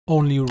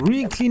Only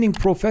real cleaning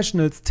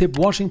professionals tip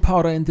washing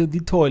powder into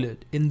the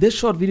toilet. In this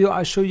short video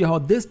I show you how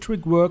this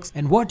trick works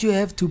and what you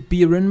have to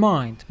bear in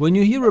mind. When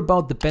you hear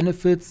about the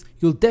benefits,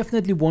 you'll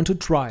definitely want to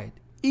try it.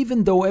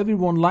 Even though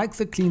everyone likes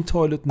a clean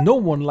toilet, no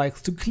one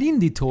likes to clean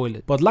the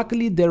toilet. But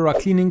luckily there are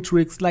cleaning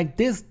tricks like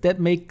this that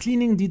make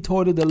cleaning the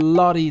toilet a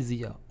lot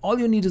easier. All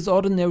you need is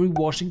ordinary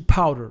washing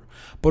powder.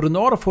 But in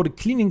order for the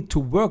cleaning to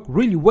work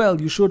really well,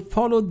 you should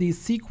follow the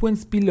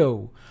sequence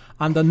below.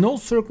 Under no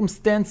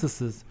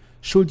circumstances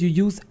should you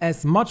use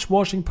as much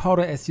washing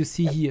powder as you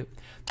see here.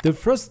 The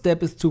first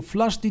step is to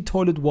flush the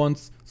toilet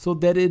once so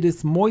that it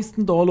is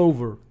moistened all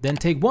over. Then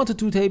take 1 to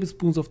 2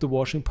 tablespoons of the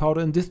washing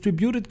powder and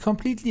distribute it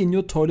completely in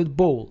your toilet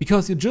bowl.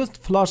 Because you just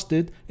flushed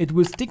it, it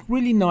will stick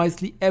really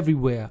nicely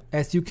everywhere,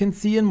 as you can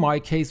see in my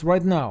case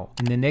right now.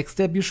 In the next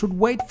step you should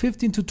wait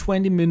 15 to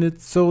 20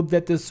 minutes so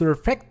that the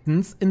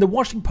surfactants in the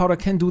washing powder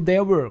can do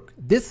their work.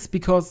 This is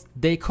because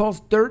they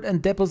cause dirt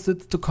and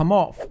deposits to come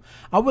off.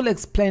 I will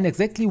explain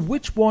exactly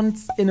which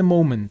ones in a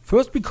moment.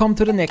 First we come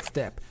to the next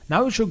step.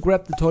 Now you should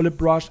grab the toilet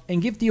brush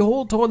and give the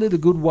whole toilet a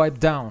good wipe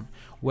down.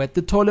 Wet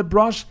the toilet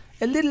brush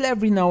a little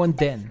every now and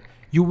then.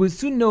 You will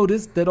soon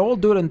notice that all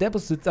dirt and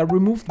deposits are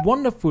removed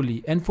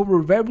wonderfully and for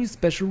a very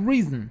special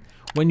reason.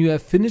 When you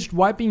have finished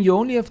wiping, you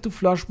only have to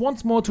flush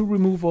once more to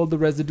remove all the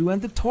residue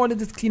and the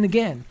toilet is clean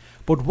again.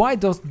 But why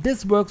does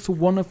this work so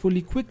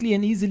wonderfully quickly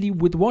and easily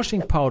with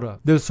washing powder?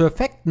 The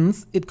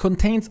surfactants it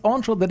contains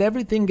ensure that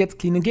everything gets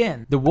clean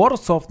again. The water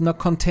softener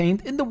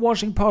contained in the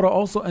washing powder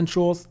also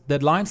ensures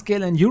that lime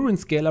scale and urine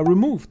scale are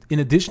removed. In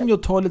addition, your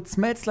toilet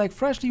smells like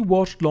freshly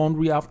washed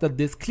laundry after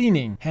this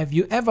cleaning. Have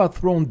you ever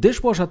thrown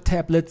dishwasher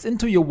tablets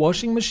into your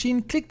washing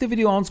machine? Click the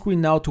video on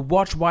screen now to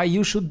watch why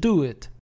you should do it.